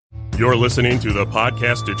You're listening to the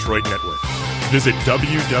Podcast Detroit Network. Visit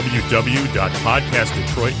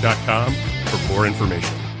www.podcastdetroit.com for more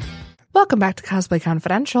information. Welcome back to Cosplay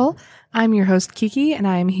Confidential. I'm your host, Kiki, and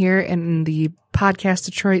I'm here in the Podcast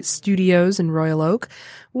Detroit studios in Royal Oak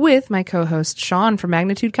with my co-host, Sean from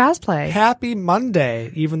Magnitude Cosplay. Happy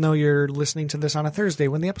Monday, even though you're listening to this on a Thursday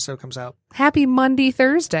when the episode comes out. Happy Monday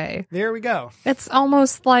Thursday. There we go. It's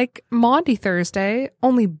almost like Maundy Thursday,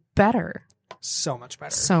 only better. So much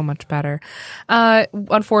better. So much better.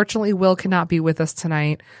 Unfortunately, Will cannot be with us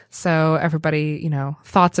tonight, so everybody,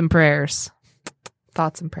 thoughts and prayers.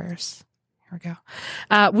 Thoughts and prayers. Here we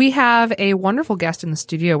go. We have a wonderful guest in the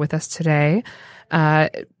studio with us today.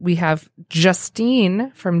 We have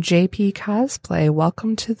Justine from JP Cosplay.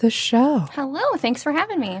 Welcome to the show. Hello. Thanks for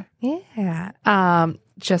having me. Yeah.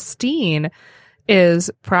 Justine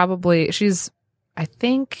is I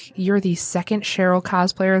think you're the second Cheryl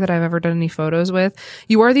cosplayer that I've ever done any photos with.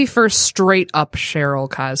 You are the first straight up Cheryl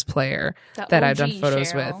cosplayer that I've done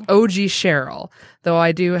photos with. OG Cheryl. Though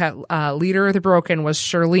I do have, Leader of the Broken was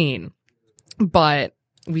Charlene, but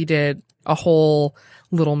we did a whole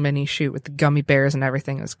little mini shoot with the gummy bears and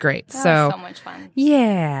everything. It was great. That was so much fun.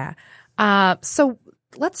 Yeah. So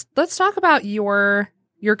let's talk about your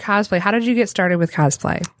cosplay. How did you get started with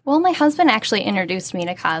cosplay? Well, my husband actually introduced me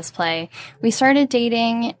to cosplay. We started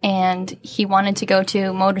dating, and he wanted to go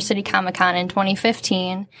to Motor City Comic Con in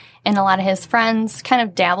 2015, and a lot of his friends kind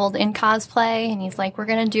of dabbled in cosplay, and he's like, we're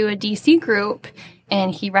going to do a DC group,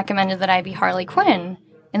 and he recommended that I be Harley Quinn.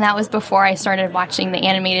 And that was before I started watching the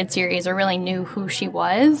animated series or really knew who she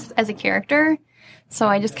was as a character. So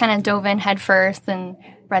I just kind of dove in head first and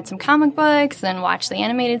read some comic books and watched the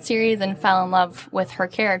animated series and fell in love with her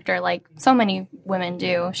character like so many women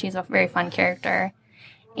do. She's a very fun character.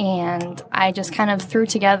 And I just kind of threw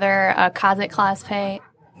together a cosplay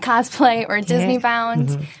or Disney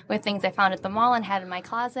bound with things I found at the mall and had in my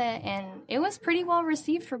closet. And it was pretty well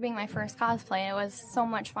received for being my first cosplay. It was so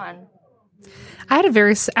much fun. I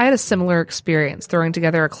had a similar experience throwing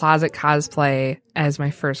together a closet cosplay as my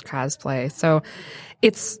first cosplay. So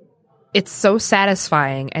it's so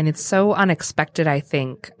satisfying and it's so unexpected. I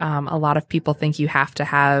think a lot of people think you have to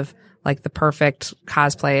have like the perfect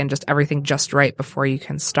cosplay and just everything just right before you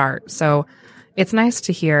can start. So it's nice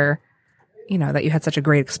to hear, that you had such a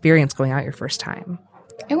great experience going out your first time.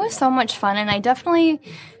 It was so much fun, and I definitely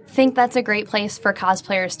think that's a great place for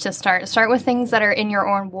cosplayers to start. Start with things that are in your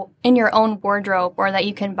own wardrobe or that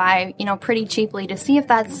you can buy, pretty cheaply to see if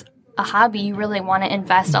that's a hobby you really want to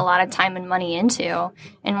invest a lot of time and money into.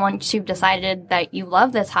 And once you've decided that you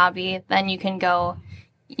love this hobby, then you can go,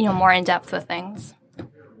 more in depth with things.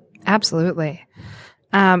 Absolutely.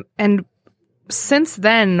 And since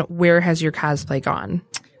then, where has your cosplay gone?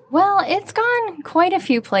 Well, it's gone quite a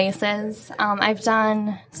few places. I've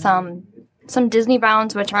done some Disney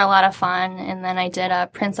bounds, which are a lot of fun, and then I did a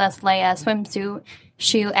Princess Leia swimsuit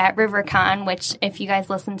shoot at RiverCon, which if you guys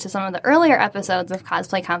listen to some of the earlier episodes of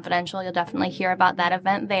Cosplay Confidential, you'll definitely hear about that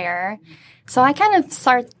event there. So I kind of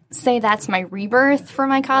say that's my rebirth for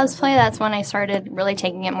my cosplay. That's when I started really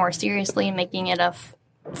taking it more seriously and making it a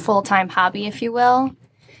full-time hobby, if you will.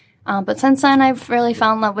 But since then, I've really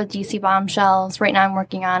fell in love with DC Bombshells. Right now, I'm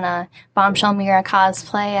working on a Bombshell Mira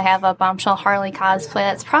cosplay. I have a Bombshell Harley cosplay.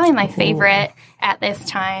 That's probably my favorite at this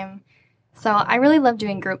time. So I really love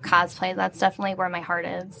doing group cosplays. That's definitely where my heart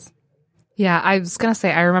is. Yeah, I was going to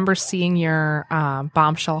say, I remember seeing your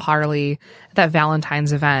Bombshell Harley at that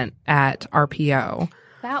Valentine's event at RPO.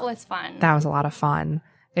 That was fun. That was a lot of fun.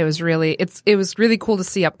 It was really cool to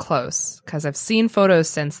see up close because I've seen photos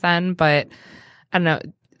since then, but I don't know.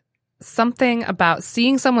 Something about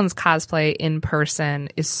seeing someone's cosplay in person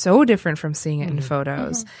is so different from seeing it in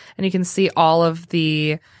photos. And you can see all of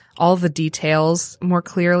the details more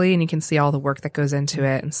clearly, and you can see all the work that goes into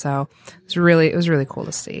it. And so it was really cool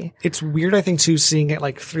to see. It's weird, I think, too, seeing it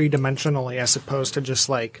like 3-dimensionally as opposed to just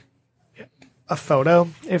like a photo,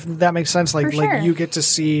 if that makes sense. Like, For sure. Like you get to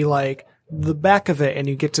see like the back of it and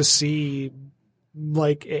you get to see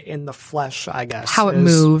like in the flesh, I guess. How it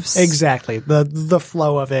moves. Exactly. The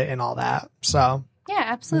flow of it and all that. So. Yeah,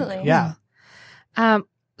 absolutely. Yeah.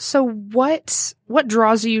 So what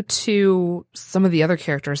draws you to some of the other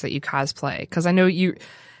characters that you cosplay? Because I know you,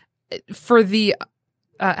 for the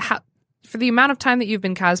amount of time that you've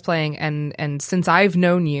been cosplaying and since I've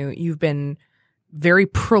known you, you've been very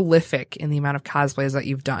prolific in the amount of cosplays that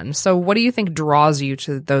you've done. So what do you think draws you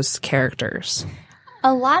to those characters?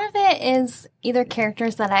 A lot of it is either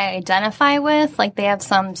characters that I identify with, like they have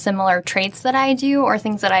some similar traits that I do or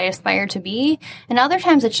things that I aspire to be. And other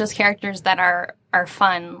times it's just characters that are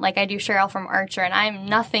fun. Like I do Cheryl from Archer, and I'm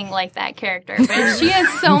nothing like that character, but she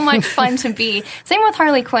is so much fun to be. Same with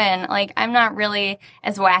Harley Quinn. Like I'm not really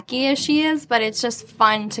as wacky as she is, but it's just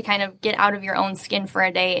fun to kind of get out of your own skin for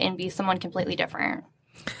a day and be someone completely different.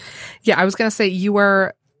 Yeah, I was going to say you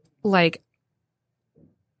were like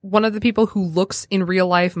one of the people who looks in real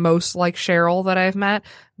life most like Cheryl that I've met,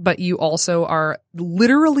 but you also are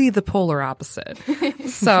literally the polar opposite.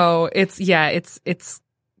 So it's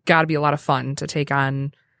got to be a lot of fun to take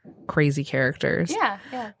on crazy characters.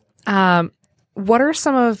 Yeah. What are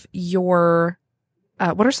some of your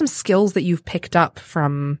what are some skills that you've picked up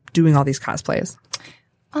from doing all these cosplays?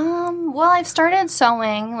 Well, I've started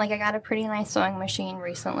sewing. Like I got a pretty nice sewing machine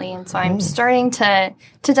recently, and so I'm starting to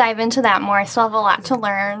dive into that more. I still have a lot to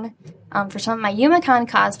learn. For some of my Yumicon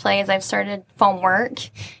cosplays, I've started foam work,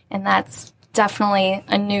 and that's definitely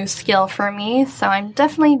a new skill for me. So I'm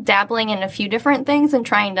definitely dabbling in a few different things and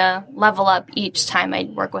trying to level up each time I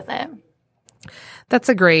work with it. That's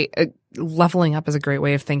a great leveling up is a great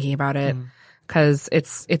way of thinking about it. Because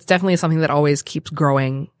it's definitely something that always keeps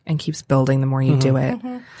growing and keeps building the more you do it.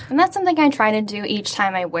 Mm-hmm. And that's something I try to do each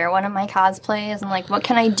time I wear one of my cosplays. I'm like, what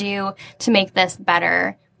can I do to make this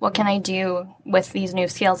better? What can I do with these new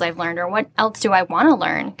skills I've learned? Or what else do I want to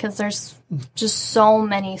learn? Because there's just so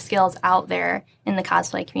many skills out there in the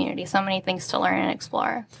cosplay community. So many things to learn and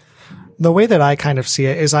explore. The way that I kind of see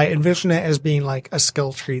it is I envision it as being like a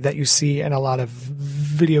skill tree that you see in a lot of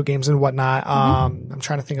video games and whatnot. I'm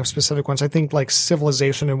trying to think of specific ones. I think like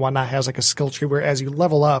Civilization and whatnot has like a skill tree where as you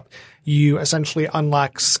level up, you essentially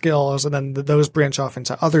unlock skills and then those branch off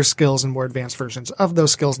into other skills and more advanced versions of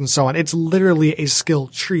those skills and so on. It's literally a skill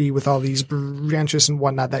tree with all these branches and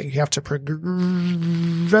whatnot that you have to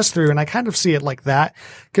progress through. And I kind of see it like that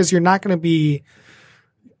because you're not going to be,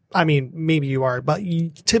 I mean, maybe you are, but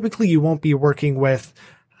typically you won't be working with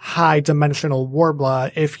high dimensional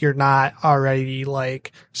Warbler if you're not already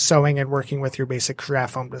like sewing and working with your basic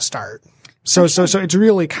craft foam to start. So it's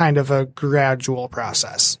really kind of a gradual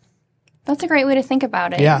process. That's a great way to think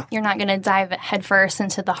about it. Yeah. You're not going to dive headfirst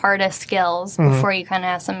into the hardest skills before you kind of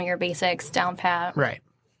have some of your basics down pat. Right.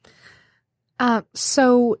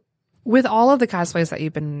 So with all of the cosplays that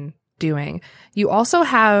you've been doing, you also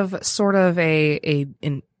have sort of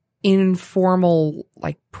an informal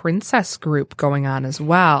like princess group going on as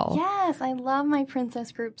well. Yes, I love my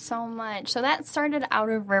princess group so much. So that started out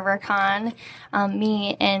of RiverCon.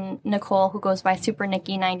 Me and Nicole, who goes by Super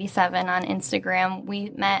Nikki 97 on Instagram,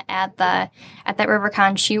 we met at that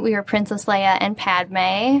RiverCon shoot. We were Princess Leia and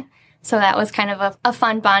Padme. So that was kind of a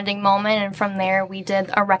fun bonding moment. And from there, we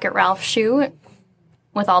did a Wreck-It Ralph shoot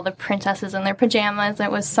with all the princesses in their pajamas.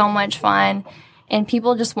 It was so much fun. And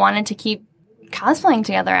people just wanted to keep cosplaying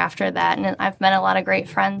together after that, and I've met a lot of great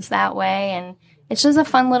friends that way, and it's just a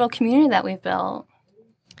fun little community that we've built.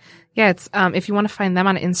 Yeah, it's if you want to find them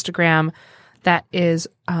on Instagram, that is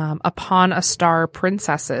Upon a Star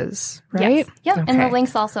Princesses, right? Yes. Yep, okay. And the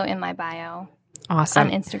link's also in my bio. Awesome.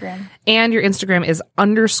 On Instagram. And your Instagram is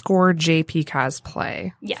 _JP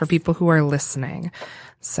Cosplay for people who are listening.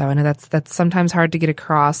 So I know that's sometimes hard to get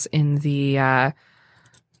across in the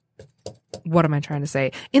what am I trying to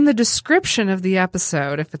say? In the description of the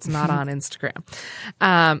episode, if it's not on Instagram.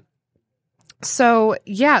 So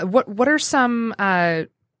yeah, what are some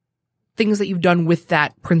things that you've done with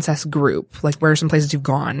that princess group? Like, where are some places you've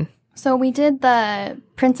gone? So we did the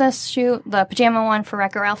princess shoot, the pajama one for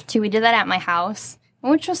Wreck-It Ralph 2. We did that at my house,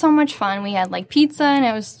 which was so much fun. We had like pizza, and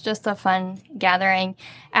it was just a fun gathering.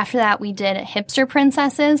 After that, we did Hipster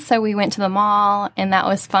Princesses. So we went to the mall, and that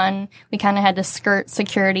was fun. We kind of had to skirt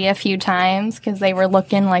security a few times because they were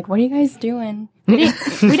looking like, what are you guys doing? We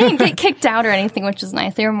didn't get kicked out or anything, which is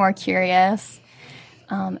nice. They were more curious.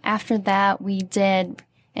 After that, we did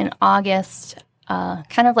in August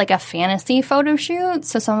kind of like a fantasy photo shoot.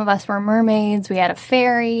 So some of us were mermaids. We had a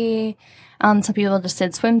fairy. Some people just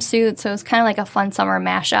did swimsuits. So it was kind of like a fun summer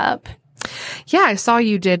mashup. Yeah, I saw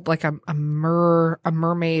you did like a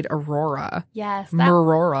mermaid Aurora. Yes.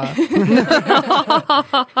 Merora.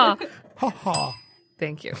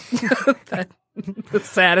 Thank you. The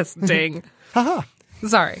saddest ding.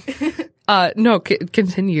 Sorry. No,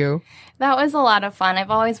 continue. That was a lot of fun.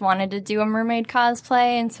 I've always wanted to do a mermaid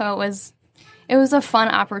cosplay, and so it was a fun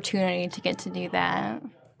opportunity to get to do that.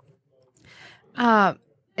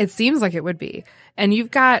 It seems like it would be. And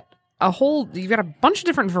you've got a bunch of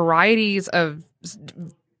different varieties of,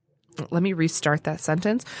 let me restart that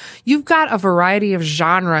sentence. You've got a variety of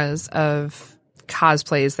genres of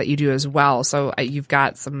cosplays that you do as well. So you've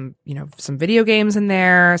got some video games in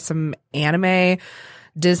there, some anime,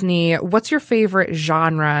 Disney. What's your favorite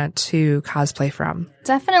genre to cosplay from?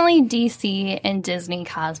 Definitely DC and Disney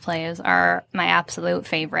cosplays are my absolute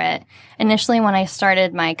favorite. Initially, when I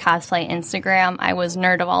started my cosplay Instagram, I was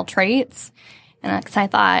nerd of all traits. And cause I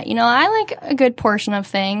thought, I like a good portion of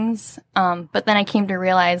things. But then I came to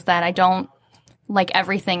realize that I don't like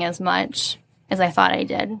everything as much as I thought I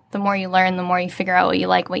did. The more you learn, the more you figure out what you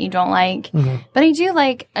like, what you don't like. Mm-hmm. But I do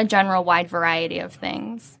like a general wide variety of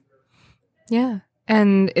things. Yeah.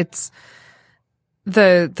 And it's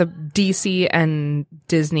the DC and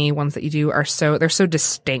Disney ones that you do they're so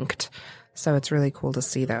distinct. So it's really cool to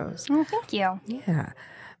see those. Oh, thank you. Yeah.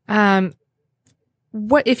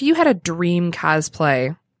 What if you had a dream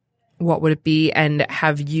cosplay, what would it be, and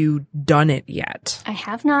have you done it yet? I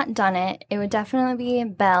have not done it. It would definitely be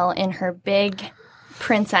Belle in her big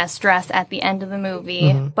princess dress at the end of the movie,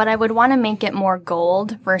 mm-hmm. but I would want to make it more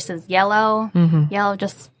gold versus yellow. Mm-hmm. Yellow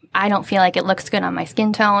I don't feel like it looks good on my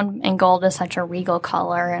skin tone, and gold is such a regal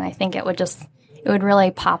color, and I think it would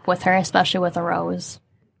really pop with her, especially with a rose.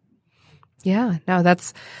 Yeah, no,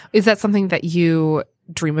 is that something that you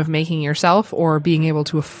dream of making yourself or being able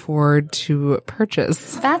to afford to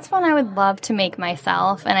purchase? That's one I would love to make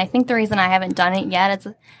myself, and I think the reason I haven't done it yet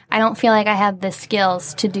is I don't feel like I have the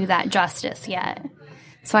skills to do that justice yet.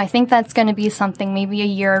 So I think that's going to be something maybe a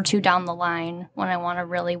year or two down the line when I want to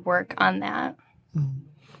really work on that. Mm.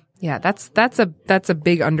 Yeah, that's a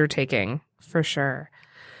big undertaking for sure.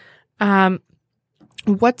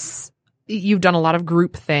 You've done a lot of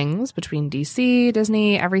group things between DC,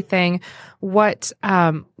 Disney, everything. What's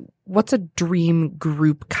a dream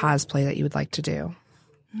group cosplay that you would like to do?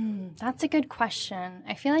 That's a good question.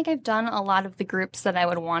 I feel like I've done a lot of the groups that I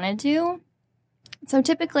would want to do. So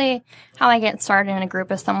typically how I get started in a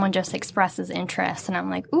group is someone just expresses interest and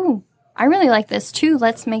I'm like, ooh, I really like this too.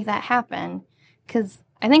 Let's make that happen. Because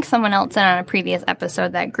I think someone else said on a previous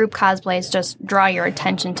episode that group cosplays just draw your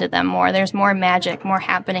attention to them more. There's more magic, more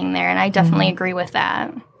happening there, and I definitely agree with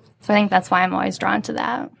that. So I think that's why I'm always drawn to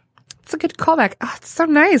that. It's a good callback. Oh, it's so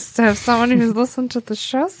nice to have someone who's listened to the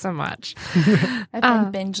show so much. I've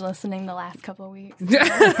been binge listening the last couple of weeks.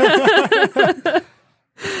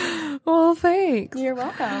 Well, thanks. You're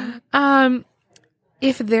welcome.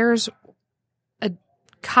 If there's a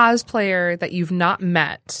cosplayer that you've not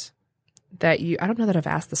met, I don't know that I've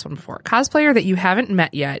asked this one before. Cosplayer that you haven't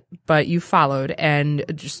met yet, but you followed and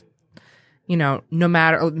just, no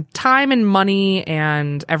matter time and money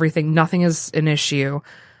and everything, nothing is an issue.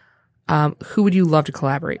 Who would you love to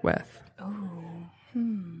collaborate with?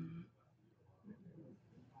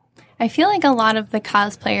 I feel like a lot of the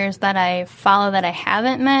cosplayers that I follow that I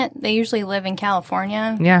haven't met, they usually live in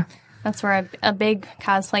California. Yeah. That's where a big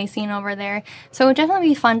cosplay scene over there. So it would definitely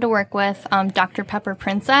be fun to work with Dr. Pepper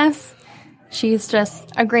Princess. She's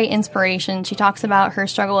just a great inspiration. She talks about her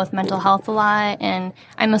struggle with mental health a lot, and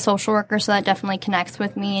I'm a social worker, so that definitely connects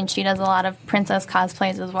with me, and she does a lot of princess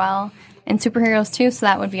cosplays as well, and superheroes too, so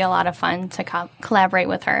that would be a lot of fun to collaborate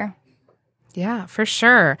with her. Yeah, for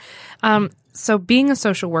sure. So being a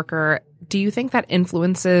social worker, do you think that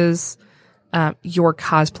influences your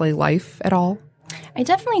cosplay life at all? I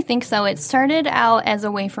definitely think so. It started out as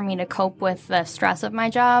a way for me to cope with the stress of my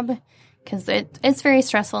job, because it's very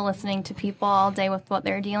stressful listening to people all day with what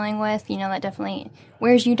they're dealing with. That definitely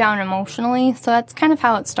wears you down emotionally. So that's kind of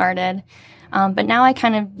how it started. But now I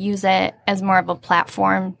kind of use it as more of a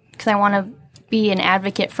platform because I want to be an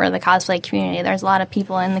advocate for the cosplay community. There's a lot of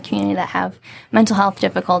people in the community that have mental health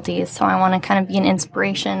difficulties. So I want to kind of be an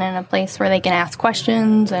inspiration and a place where they can ask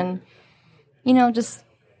questions and, just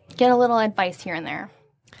get a little advice here and there.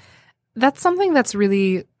 That's something that's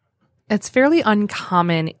it's fairly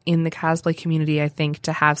uncommon in the cosplay community, I think,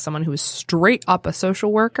 to have someone who is straight up a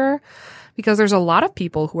social worker, because there's a lot of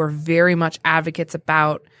people who are very much advocates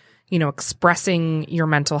about, expressing your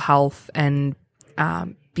mental health and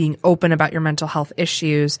being open about your mental health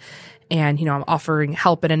issues and, offering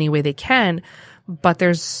help in any way they can. But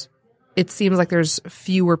it seems like there's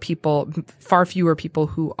far fewer people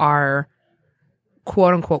who are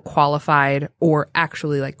quote unquote qualified or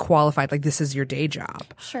actually qualified, like this is your day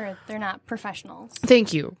job. Sure. They're not professionals.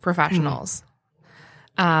 Thank you. Professionals.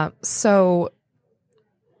 So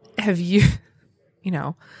have you,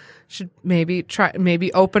 should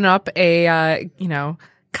maybe open up a,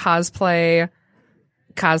 cosplay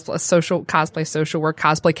social work,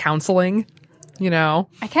 cosplay counseling,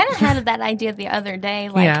 I kind of had that idea the other day.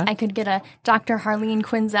 I could get a Dr. Harleen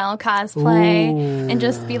Quinzel cosplay and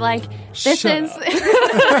just be like,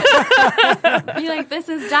 this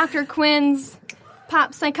is Dr. Quinn's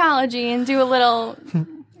pop psychology and do a little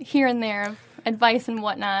here and there of advice and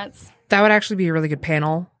whatnots. That would actually be a really good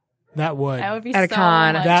panel. That would. That would be At a so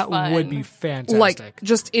con. much That fun. would be fantastic. Like,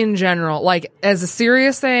 just in general, like, as a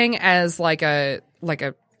serious thing, as like a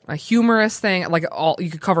humorous thing, like you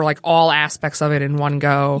could cover like all aspects of it in one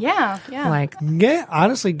go. Yeah. Like,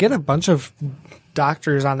 honestly, get a bunch of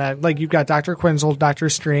doctors on that. Like, you've got Dr. Quinzel, Dr.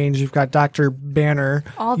 Strange, you've got Dr. Banner.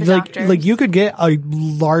 All the like, doctors. Like, you could get a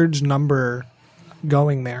large number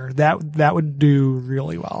going there. That would do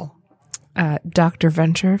really well. Dr.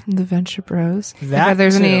 Venture from the Venture Bros. That if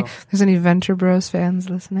there's too. any Venture Bros fans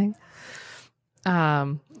listening.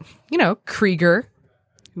 Krieger,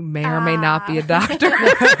 who may or may not be a doctor.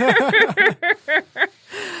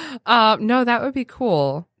 No, that would be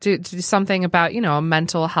cool. To do something about, a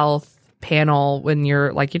mental health panel when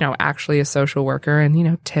you're like, actually a social worker,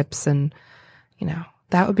 and, tips and,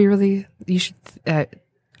 that would be really, you should,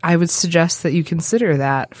 I would suggest that you consider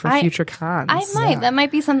that for future cons. I might. That might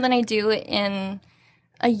be something I do in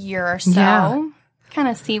a year or so. Yeah. Kind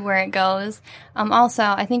of see where it goes. Also,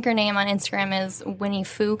 I think her name on Instagram is Winnie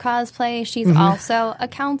Fu Cosplay. She's also a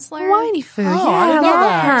counselor. Whiny Foo. I didn't know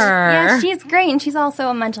that. Her. Yeah, she's great, and she's also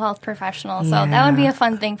a mental health professional. So that would be a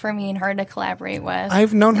fun thing for me and her to collaborate with.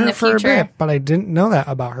 I've known in her the for future. a bit, but I didn't know that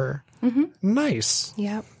about her. Nice.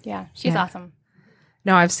 Yep. Yeah, she's Yeah. awesome.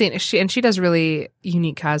 No, I've seen she does really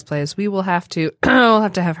unique cosplays. We will have to we'll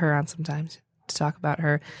have to have her on sometimes to talk about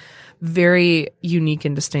her very unique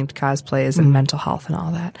and distinct cosplays and mental health and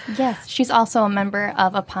all that. Yes, she's also a member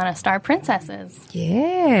of Upon a Star Princesses.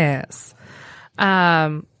 Yes.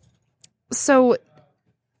 So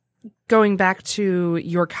going back to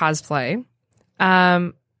your cosplay,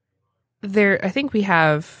 I think we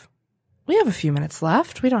have a few minutes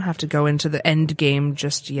left. We don't have to go into the end game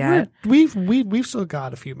just yet. We've still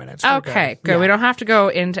got a few minutes. We're Okay, good. Yeah. We don't have to go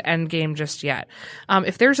into end game just yet.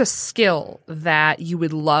 If there's a skill that you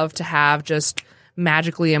would love to have just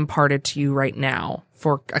magically imparted to you right now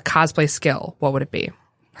for a cosplay skill, what would it be?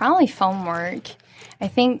 Probably foam work. I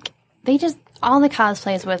think all the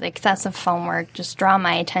cosplays with excessive foam work just draw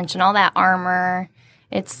my attention. All that armor,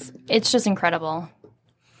 it's just incredible.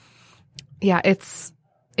 Yeah, it's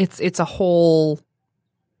a whole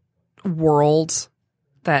world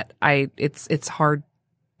that it's hard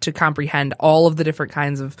to comprehend all of the different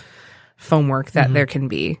kinds of foam work that there can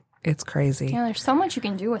be. It's crazy. Yeah, there's so much you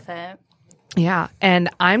can do with it. Yeah. And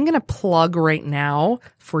I'm going to plug right now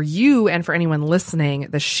for you and for anyone listening,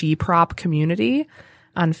 the She Prop community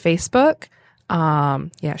on Facebook.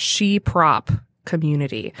 She Prop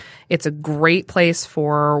community. It's a great place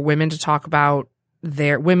for women to talk about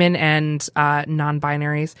their women and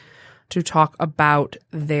non-binaries to talk about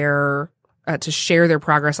their to share their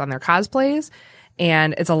progress on their cosplays.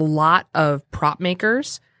 And it's a lot of prop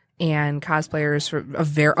makers and cosplayers of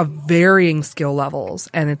varying skill levels.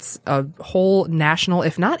 And it's a whole national,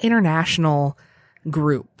 if not international,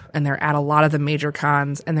 group. And they're at a lot of the major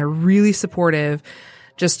cons, and they're really supportive,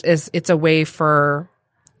 just as it's a way for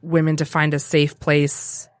women to find a safe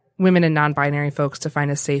place, women and non-binary folks to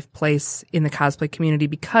find a safe place in the cosplay community,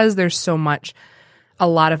 because there's a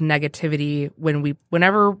lot of negativity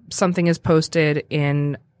whenever something is posted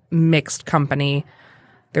in mixed company.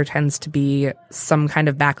 There tends to be some kind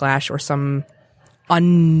of backlash or some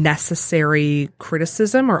unnecessary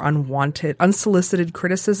criticism or unsolicited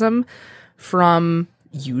criticism from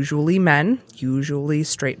usually men, usually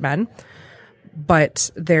straight men. But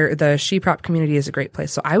the She Prop community is a great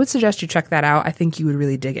place. So I would suggest you check that out. I think you would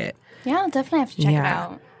really dig it. Yeah, I'll definitely have to check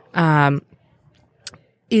it out.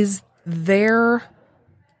 Is there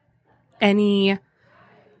any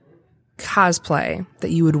cosplay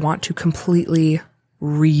that you would want to completely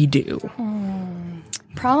redo?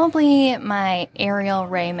 Probably my Ariel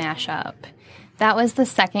Ray mashup. That was the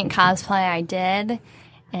second cosplay I did,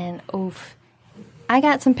 and oof. I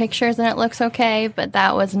got some pictures and it looks okay, but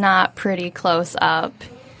that was not pretty close up.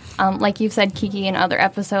 Like you've said, Kiki, in other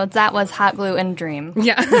episodes, that was hot glue in a dream.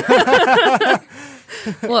 Yeah.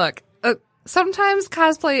 Look, sometimes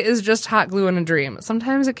cosplay is just hot glue in a dream.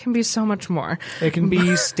 Sometimes it can be so much more. It can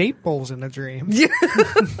be staples in a dream.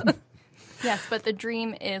 Yes, but the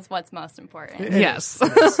dream is what's most important. Yes.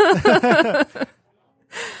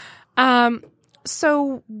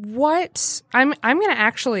 So what I'm going to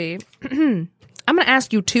actually I'm going to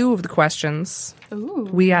ask you two of the questions. Ooh.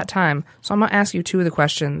 We got time. So I'm going to ask you two of the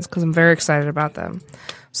questions because I'm very excited about them.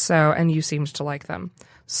 So, and you seemed to like them.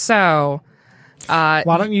 So, Why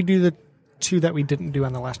don't you do the two that we didn't do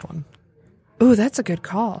on the last one? ooh, that's a good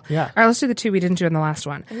call. Yeah. All right, let's do the two we didn't do in the last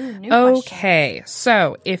one. Ooh, new Okay.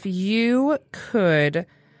 So if you could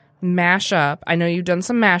mashup, I know you've done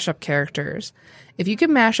some mashup characters. If you could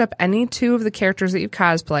mash up any two of the characters that you've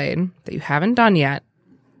cosplayed that you haven't done yet,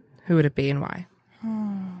 who would it be and why?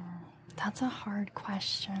 That's a hard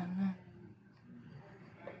question.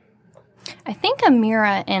 I think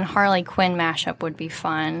Amira and Harley Quinn mashup would be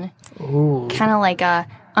fun. Ooh. Kind of like a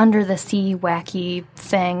under the sea wacky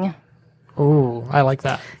thing. Ooh, I like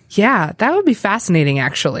that. Yeah, that would be fascinating,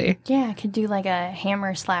 actually. Yeah, I could do like a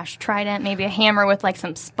hammer / trident, maybe a hammer with like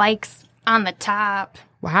some spikes on the top.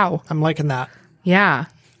 Wow. I'm liking that. Yeah.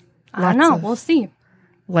 I don't know. We'll see.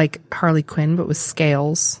 Like Harley Quinn, but with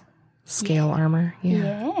scales. Scale armor.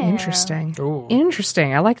 Yeah. Yeah. Interesting. Ooh.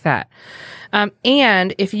 Interesting. I like that.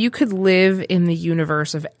 And if you could live in the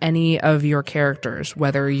universe of any of your characters,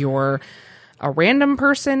 whether you're a random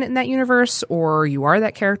person in that universe or you are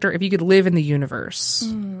that character, if you could live in the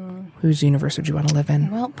universe, whose universe would you want to live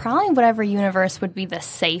in? Well, probably whatever universe would be the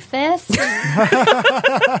safest.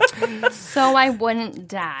 So I wouldn't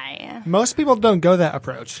die. Most people don't go that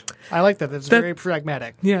approach. I like that. It's very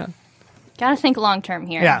pragmatic. Yeah. Gotta think long term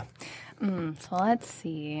here. Yeah. So let's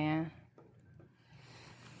see.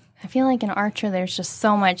 I feel like in Archer there's just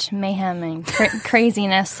so much mayhem and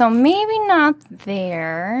craziness, so maybe not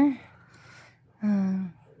there.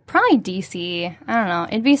 Probably DC. I don't know.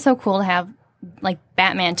 It'd be so cool to have like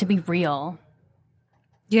Batman to be real.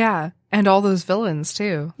 Yeah. And all those villains,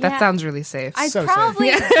 too. That Yeah. sounds really safe. I'd So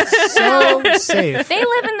probably... So safe. They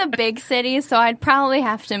live in the big cities, so I'd probably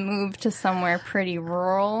have to move to somewhere pretty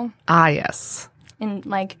rural Ah, yes. and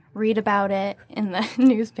like read about it in the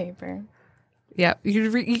newspaper. Yeah.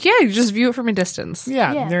 You just view it from a distance.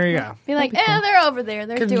 Yeah, Yeah. there you go. Be like, they're over there.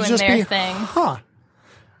 They're Could doing just their be, thing. Huh.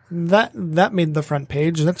 That made the front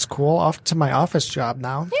page. That's cool. Off to my office job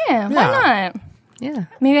now. Yeah, why not? Yeah.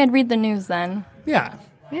 Maybe I'd read the news then. Yeah.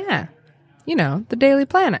 Yeah. You know, the Daily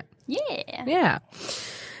Planet. Yeah.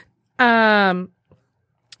 Yeah.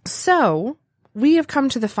 So we have come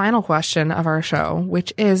to the final question of our show,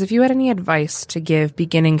 which is, if you had any advice to give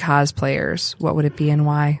beginning cosplayers, what would it be and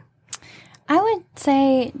why? I would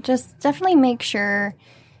say just definitely make sure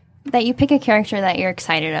that you pick a character that you're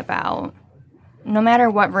excited about. No matter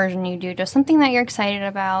what version you do, just something that you're excited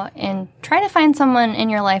about, and try to find someone in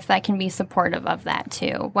your life that can be supportive of that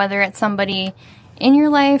too. Whether it's somebody in your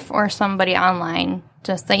life or somebody online,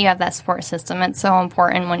 just that you have that support system. It's so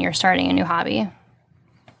important when you're starting a new hobby.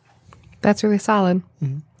 That's really solid.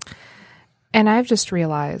 Mm-hmm. And I've just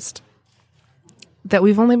realized that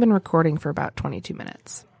we've only been recording for about 22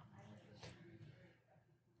 minutes.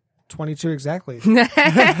 22 exactly.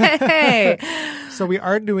 Hey! So we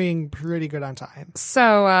are doing pretty good on time.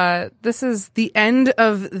 So this is the end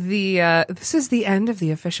of the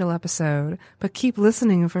official episode, but keep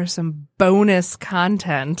listening for some bonus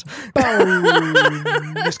content.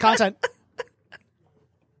 Bonus content.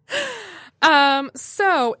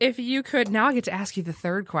 So if you could, now I get to ask you the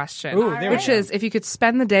third question, Ooh, there we which go. is, if you could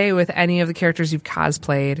spend the day with any of the characters you've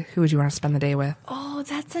cosplayed, who would you want to spend the day with? Oh,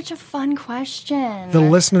 that's such a fun question. The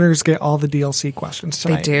listeners get all the DLC questions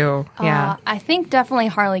tonight. They do. Yeah. I think definitely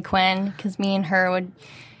Harley Quinn, because me and her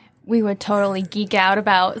would totally geek out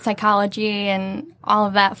about psychology and all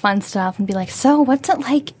of that fun stuff and be like, so what's it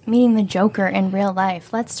like meeting the Joker in real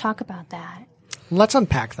life? Let's talk about that. Let's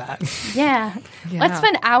unpack that. Yeah. Let's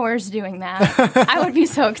spend hours doing that. I would be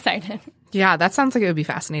so excited. Yeah, that sounds like it would be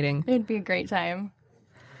fascinating. It would be a great time.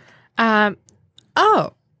 I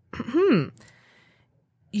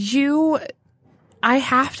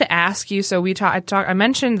have to ask you, so I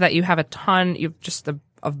mentioned that you have you've just a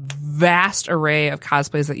vast array of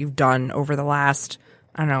cosplays that you've done over the last,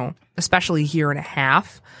 I don't know, especially year and a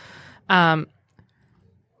half. How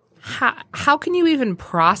can you even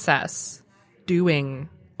process doing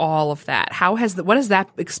all of that? What has that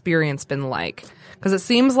experience been like? Because it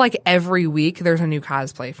seems like every week there's a new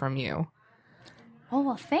cosplay from you. Oh,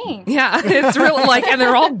 well, thanks. Yeah, it's really like, and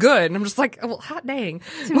they're all good. And I'm just like, well, hot dang.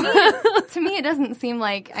 To me, it doesn't seem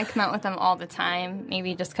like I come out with them all the time.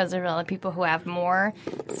 Maybe just because there are other people who have more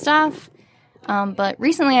stuff. But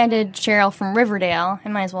recently I did Cheryl from Riverdale. I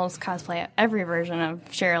might as well just cosplay every version of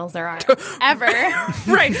Cheryl's there are ever.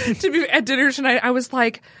 Right. To be at dinner tonight, I was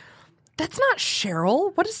like, that's not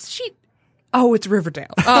Cheryl. What is she? Oh, it's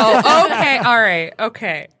Riverdale. Oh, okay. All right.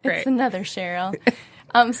 Okay. Great. It's another Cheryl.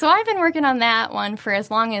 So I've been working on that one for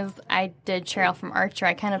as long as I did Cheryl from Archer.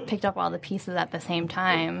 I kind of picked up all the pieces at the same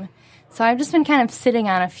time. So I've just been kind of sitting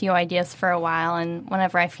on a few ideas for a while, and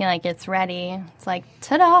whenever I feel like it's ready, it's like,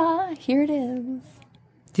 ta-da, here it is.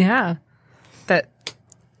 Yeah.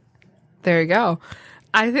 There you go.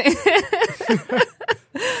 I think...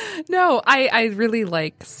 No, I really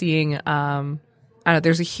like seeing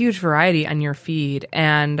there's a huge variety on your feed,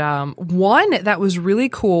 and one that was really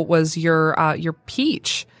cool was your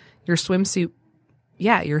Peach, your swimsuit.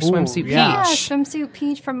 Yeah, your swimsuit Peach. Yeah, swimsuit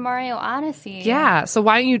Peach from Mario Odyssey. Yeah. So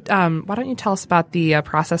why don't you tell us about the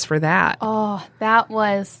process for that? Oh, that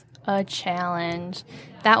was a challenge.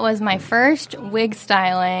 That was my first wig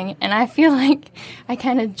styling, and I feel like I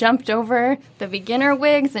kind of jumped over the beginner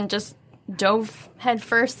wigs and just dove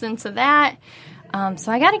headfirst into that.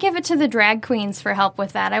 So I got to give it to the drag queens for help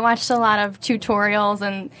with that. I watched a lot of tutorials,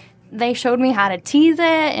 and they showed me how to tease it,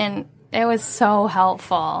 and it was so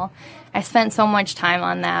helpful. I spent so much time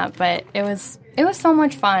on that, but it was so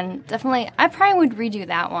much fun. Definitely, I probably would redo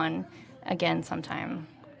that one again sometime.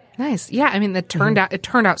 Nice. Yeah, I mean, it turned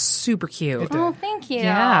out super cute. Oh, thank you.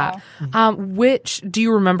 Yeah. Which do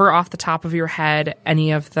you remember off the top of your head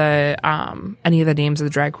any of the names of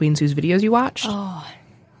the drag queens whose videos you watched? Oh,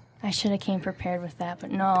 I should have came prepared with that,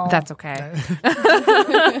 but no. That's okay.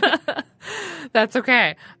 That's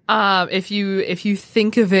okay. If you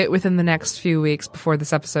think of it within the next few weeks before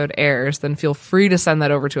this episode airs, then feel free to send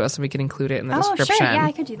that over to us and we can include it in the description. Sure. Yeah,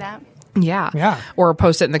 I could do that. Yeah. Or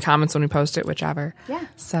post it in the comments when we post it, whichever. Yeah.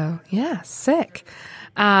 So, yeah, sick.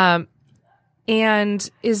 And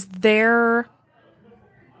is there...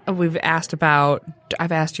 I've asked you about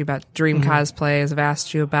dream cosplays. I've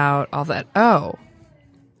asked you about all that. Oh.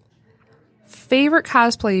 Favorite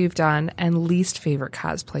cosplay you've done and least favorite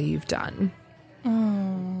cosplay you've done?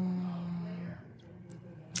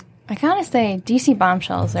 I gotta say, DC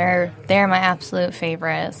Bombshells, they're my absolute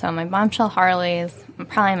favorite. So my Bombshell Harleys,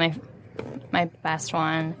 probably my best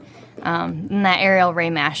one. And that Aerial Ray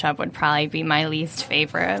mashup would probably be my least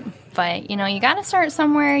favorite. But, you gotta start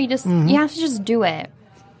somewhere. You have to just do it.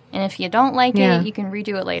 And if you don't like it, you can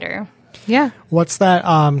redo it later. Yeah. What's that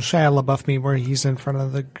Shia LaBeouf meme where he's in front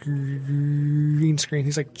of the green screen?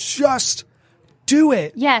 He's like, just do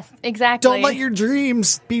it. Yes, exactly. Don't let your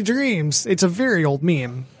dreams be dreams. It's a very old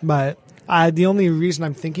meme, but the only reason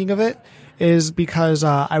I'm thinking of it is because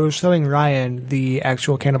I was showing Ryan the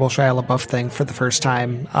actual Cannibal Shia LaBeouf thing for the first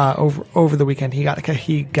time over the weekend. He got a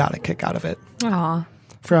kick out of it. Aw.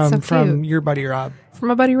 From your buddy Rob. From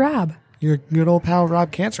my buddy Rob. Your good old pal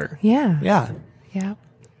Rob Cancer. Yeah. Yeah. Yeah.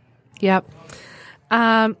 Yep.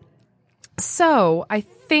 So I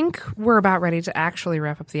think we're about ready to actually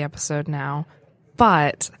wrap up the episode now.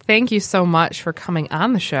 But thank you so much for coming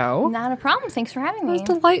on the show. Not a problem. Thanks for having me. It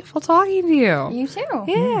was delightful talking to you. You too.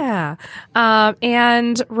 Yeah.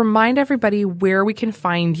 And remind everybody where we can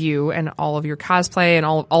find you and all of your cosplay and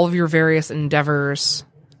all of your various endeavors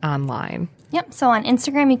online. Yep. So on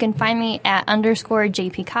Instagram, you can find me at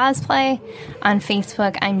 _JP Cosplay. On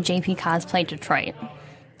Facebook, I'm JP Cosplay Detroit.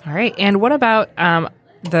 All right. And what about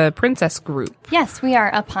the princess group? Yes, we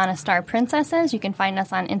are Upon a Star Princesses. You can find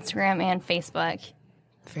us on Instagram and Facebook.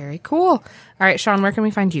 Very cool. All right, Sean, where can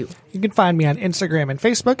we find you? You can find me on Instagram and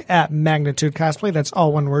Facebook at Magnitude Cosplay. That's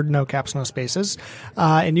all one word, no caps, no spaces.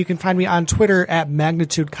 And you can find me on Twitter at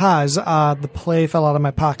Magnitude Cos. The play fell out of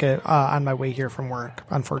my pocket on my way here from work,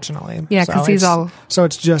 unfortunately. Yeah, because So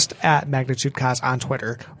it's just at Magnitude Cos on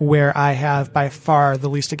Twitter, where I have by far the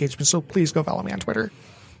least engagement. So please go follow me on Twitter.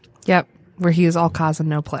 Yep. Where he is all cause and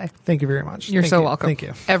no play. Thank you very much. You're so welcome. Thank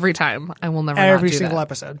you. Every time. I will never Every not do single that.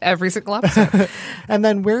 episode. Every single episode. And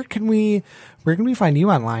then where can we find you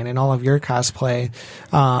online and all of your cosplay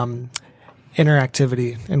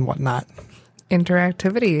interactivity and whatnot?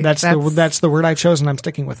 Interactivity. That's the word I chose, and I'm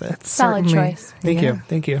sticking with it. Solid choice. Thank you.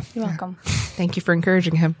 Thank you. You're welcome. Thank you for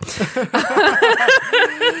encouraging him.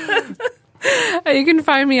 You can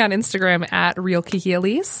find me on Instagram at Real Kiki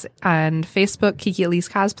Elise and Facebook Kiki Elise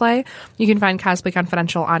Cosplay. You can find Cosplay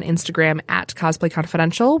Confidential on Instagram at Cosplay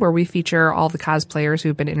Confidential, where we feature all the cosplayers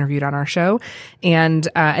who've been interviewed on our show and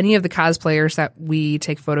any of the cosplayers that we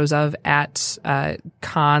take photos of at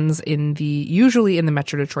cons usually in the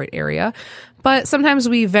Metro Detroit area. But sometimes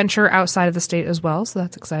we venture outside of the state as well, so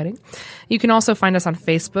that's exciting. You can also find us on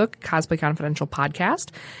Facebook, Cosplay Confidential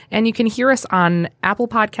Podcast, and you can hear us on Apple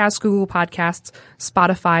Podcasts, Google Podcasts,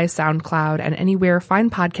 Spotify, SoundCloud, and anywhere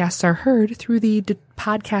fine podcasts are heard through the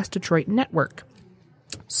Podcast Detroit network.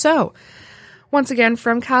 So, once again,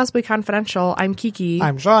 from Cosplay Confidential, I'm Kiki.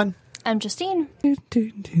 I'm Sean. I'm Justine.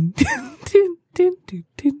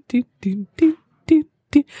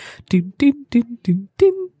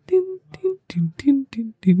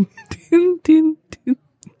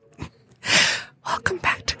 Welcome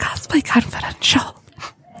back to Cosplay Confidential.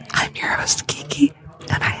 I'm your host, Kiki,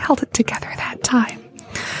 and I held it together that time.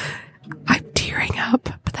 I'm tearing up,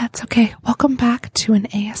 but that's okay. Welcome back to an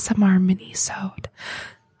ASMR mini-sode.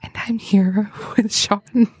 And I'm here with Sean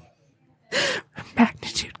from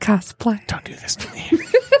Magnitude Cosplay. Don't do this to me.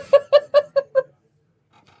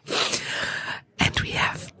 And we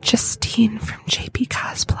have Justine from JP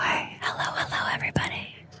Cosplay. Hello,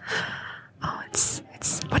 everybody. Oh, it's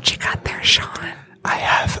what you got there, Sean? I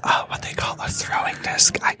have what they call a throwing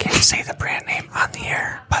disc. I can't say the brand name on the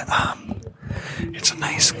air, but it's a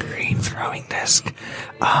nice green throwing disc.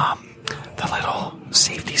 The little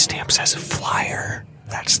safety stamp says flyer.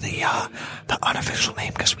 That's the unofficial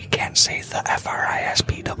name because we can't say the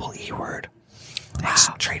FRISPEE word. It's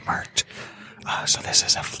trademarked. So this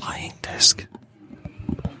is a flying disc.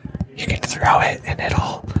 You can throw it and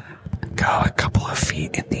it'll go a couple of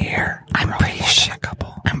feet in the air. I'm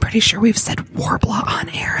pretty sure we've said Warbler on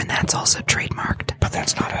air, and that's also trademarked. But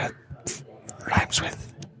that's not a rhymes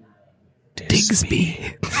with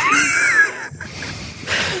Digsby.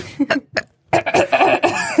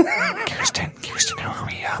 Kirsten,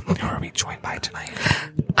 who are we joined by tonight?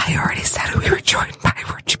 I already said who we were joined by.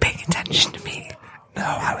 Weren't you paying attention to me? No,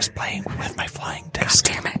 I was playing with my flying disc.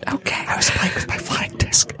 God damn it. Okay. I was playing with my flying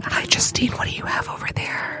disc. Hi, Justine. What do you have over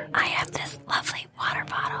there? I have this lovely water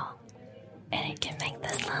bottle, and it can make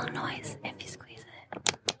this little noise if you squeeze it.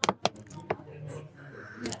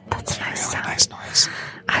 That's a nice Really sound. nice noise.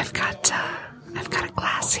 I've got a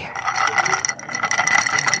glass here.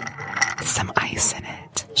 With some ice in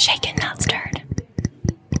it. Shaken, not stirred.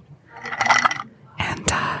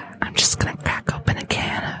 And I'm just gonna crack open a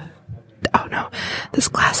can of... Oh no, this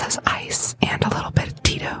glass has ice and a little bit of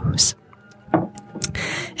Tito's.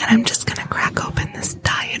 And I'm just gonna crack open this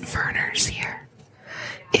Diet Vernors here.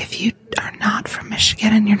 If you are not from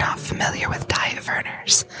Michigan and you're not familiar with Diet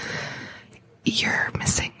Vernors, you're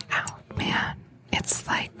missing out, man. It's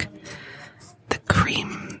like the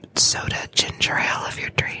cream soda ginger ale of your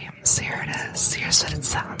dreams. Here it is. Here's what it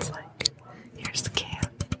sounds like. Here's the can.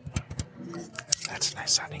 That's a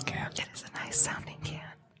nice sounding can. It is a nice sounding can.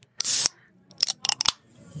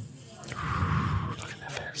 Look at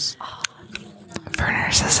that fizz.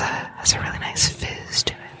 Vernors has a really nice fizz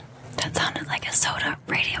to it. That sounded like a soda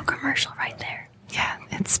radio commercial right there. Yeah,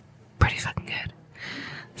 it's pretty fucking good.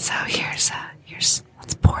 So here's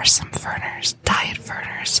let's pour some Vernors, Diet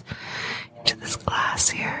Vernors, into this glass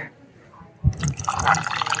here.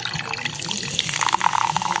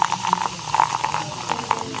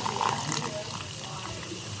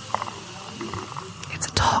 It's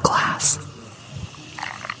a tall glass.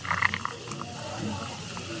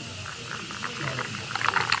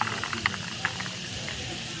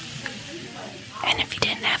 And if you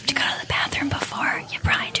didn't have to go to the bathroom before, you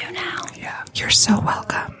probably do now. Yeah. You're so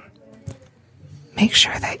welcome. Make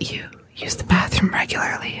sure that you use the bathroom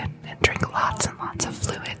regularly and drink lots and lots of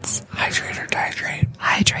fluids. Hydrate or dehydrate.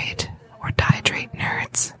 Hydrate or dehydrate,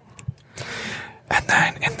 nerds. And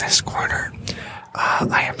then in this corner,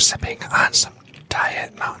 I am sipping on some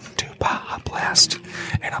Diet Mountain Dew Baja Blast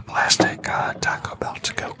in a plastic Taco Bell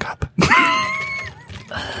to-go cup.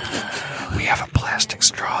 We have a plastic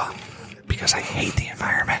straw because I hate the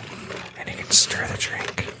environment, and you can stir the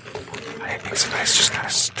drink. It makes a nice, just kind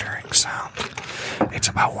of stirring sound. It's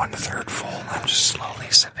about 1/3 full. I'm just slowly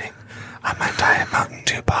sipping on my Diet Mountain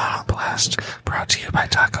Dew Baja Blast, brought to you by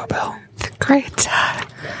Taco Bell. The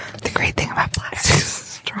great thing about plastic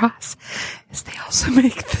straws is they also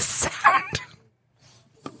make this sound.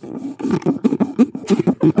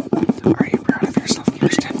 Are you proud of yourself,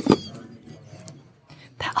 Kirsten?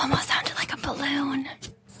 That almost sounded like a balloon.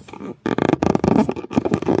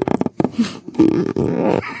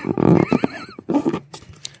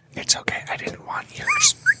 It's okay. I didn't want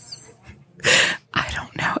yours. I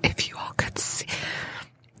don't know if you all could see,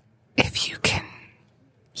 if you can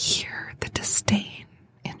hear the disdain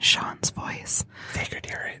in Sean's voice. They could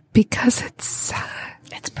hear it. Because it's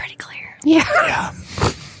pretty clear. yeah. Yeah.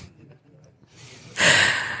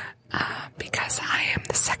 Because I am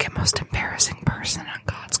the second most embarrassing person on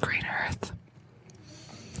God's green earth.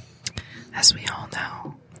 As we all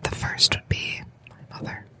know, the first would be my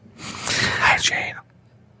mother. Hi, Jane.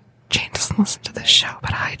 Jane doesn't listen to this show,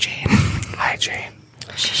 but hi, Jane. Hi, Jane.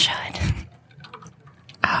 She should.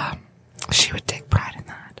 She would take pride in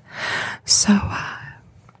that. So,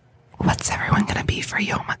 what's everyone gonna be for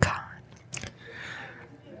YomaCon?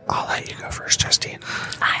 I'll let you go first, Justine.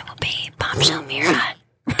 I will be Bombshell Mira.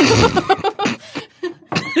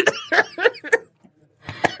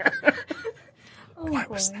 What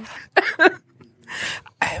was that?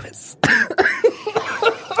 I was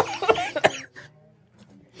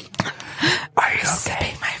Are you okay?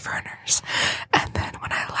 sipping my Vernors, and then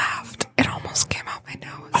when I laughed, it almost came out my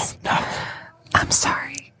nose. Oh, no. I'm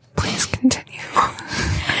sorry. Please continue.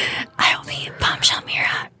 I will be Bombshell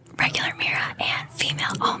Mira, regular Mira, and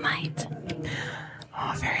female All Might. Oh,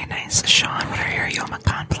 Oh, very nice. Sean, what are your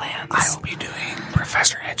Youmacon plans? I will be doing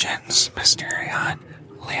Professor Hitchens, Mysterion,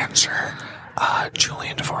 Lancer,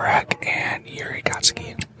 Julian Dvorak, and Yuri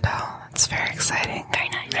Gotsuki. Oh, that's very exciting. Very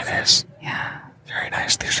nice. It is. Yeah. Very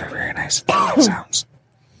nice. These are very nice sounds.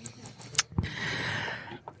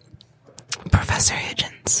 Professor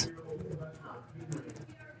Hitchens.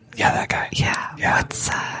 Yeah, that guy. Yeah. Yeah. What's,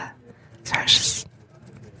 sorry, I was just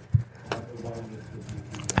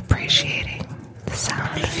appreciating the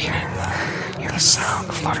sound of The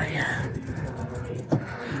sound flutter here.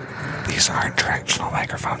 These aren't directional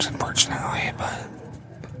microphones, unfortunately, but...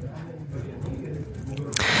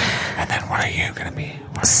 And then what are you going to be?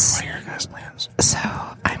 What are your guys' plans? So,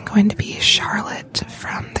 I'm going to be Charlotte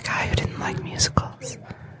from the guy who didn't like musicals.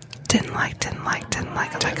 Didn't like.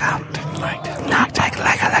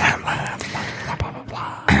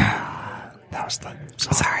 That was the...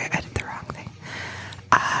 Sorry, I did the wrong thing.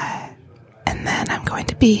 And then I'm going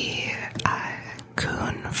to be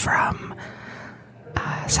Coon from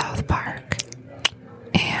South Park.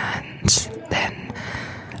 And then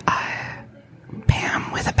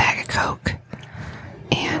Pam with a bag of Coke.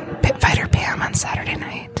 And Fighter Pam on Saturday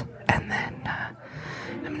night. And then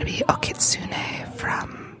I'm going to be Okitsune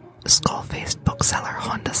from Skull-Faced Bookseller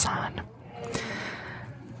Honda-san.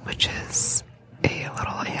 Which is a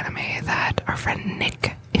little anime that our friend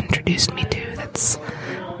Nick introduced me to that's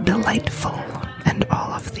delightful, and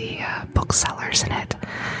all of the booksellers in it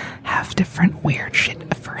have different weird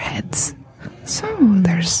shit for heads. So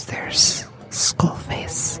there's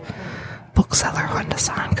Skullface Bookseller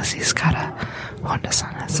Honda-san, because he's got a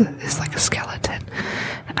Honda-san is like a skeleton,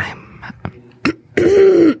 and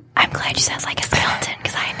I'm glad you said like a skeleton,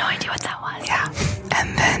 because I had no idea what that was. Yeah.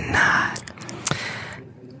 And then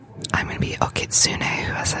I'm going to be Okitsune,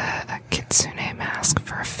 who has a kitsune mask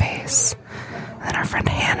for a face. And then our friend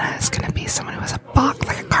Hannah is going to be someone who has a box,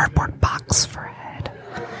 like a cardboard box for a head.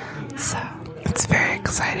 So, it's very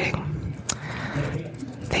exciting.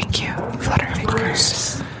 Thank you,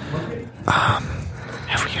 Flutterfingers.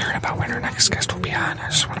 Have we heard about when our next guest will be on? I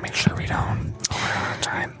just want to make sure we don't overrun on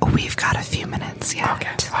time. We've got a few minutes yet.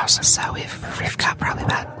 Okay, awesome. So we've got probably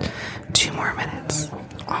about 2 more minutes.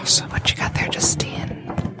 Awesome. What you got there, Justine?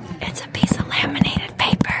 It's a piece of laminated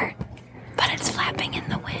paper, but it's flapping in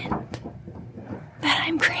the wind that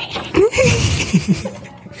I'm creating.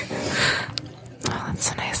 Oh, that's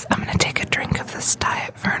so nice. I'm going to take a drink of this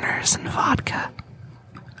Diet Verner's and vodka.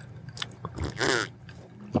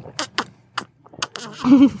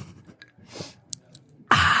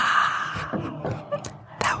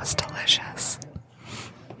 That was delicious.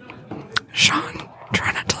 Sean,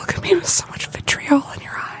 try not to look at me with so much vitriol in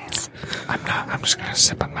your eyes. I'm not. I'm just gonna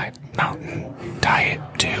sip on my Mountain Diet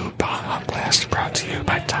Dew Baja Blast, brought to you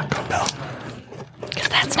by Taco Bell. Because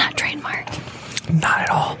that's not trademarked. Not at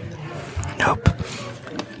all. Nope.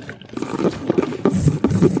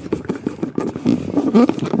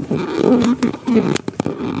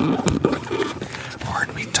 We're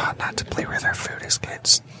to be taught not to play with our food as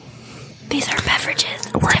kids. These are beverages.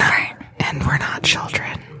 It's We're different. not, and we're not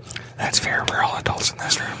children. That's fair. We're all adults in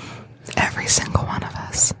this room. Every single one of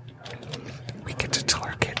us. We get to tell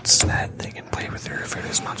our kids that they can play with their food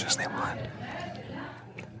as much as they want.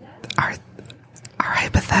 Our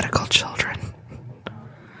hypothetical children.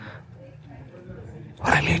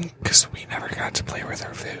 I mean, because we never got to play with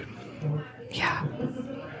our food. Yeah.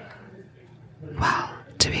 Well,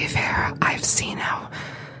 to be fair, I've seen how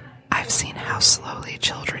slowly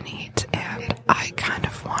children eat, and I kind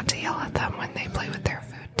of want to yell at them when they play with their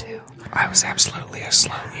food too. I was absolutely a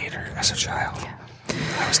slow eater as a child. Yeah.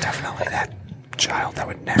 I was definitely that child that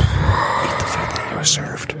would never eat the food that he was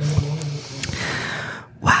served.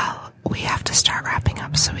 Well, we have to start wrapping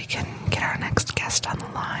up so we can get our next guest on the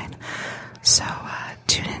line. So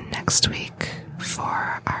tune in next week for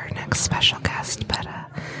our next special guest. But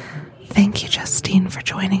thank you, Justine, for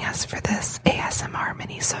joining us for this ASMR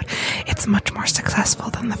mini-sode. It's much more successful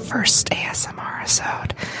than the first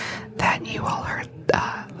ASMR-sode that you all heard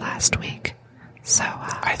last week. So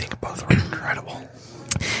I think both were incredible.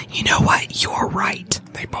 You know what? You're right.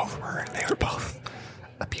 They both were. They were both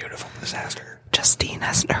a beautiful disaster. Justine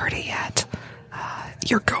hasn't heard it yet.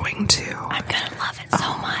 You're going to. I'm gonna love it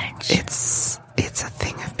so much. It's a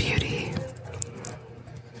thing of beauty.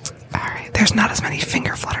 Alright, there's not as many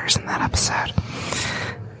finger flutters in that episode.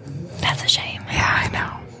 That's a shame. Yeah, I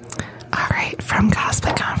know. Alright, from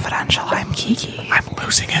Cosplay Confidential, I'm Kiki. I'm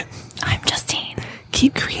losing it. I'm Justine.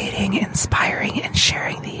 Keep creating, inspiring, and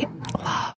sharing the love.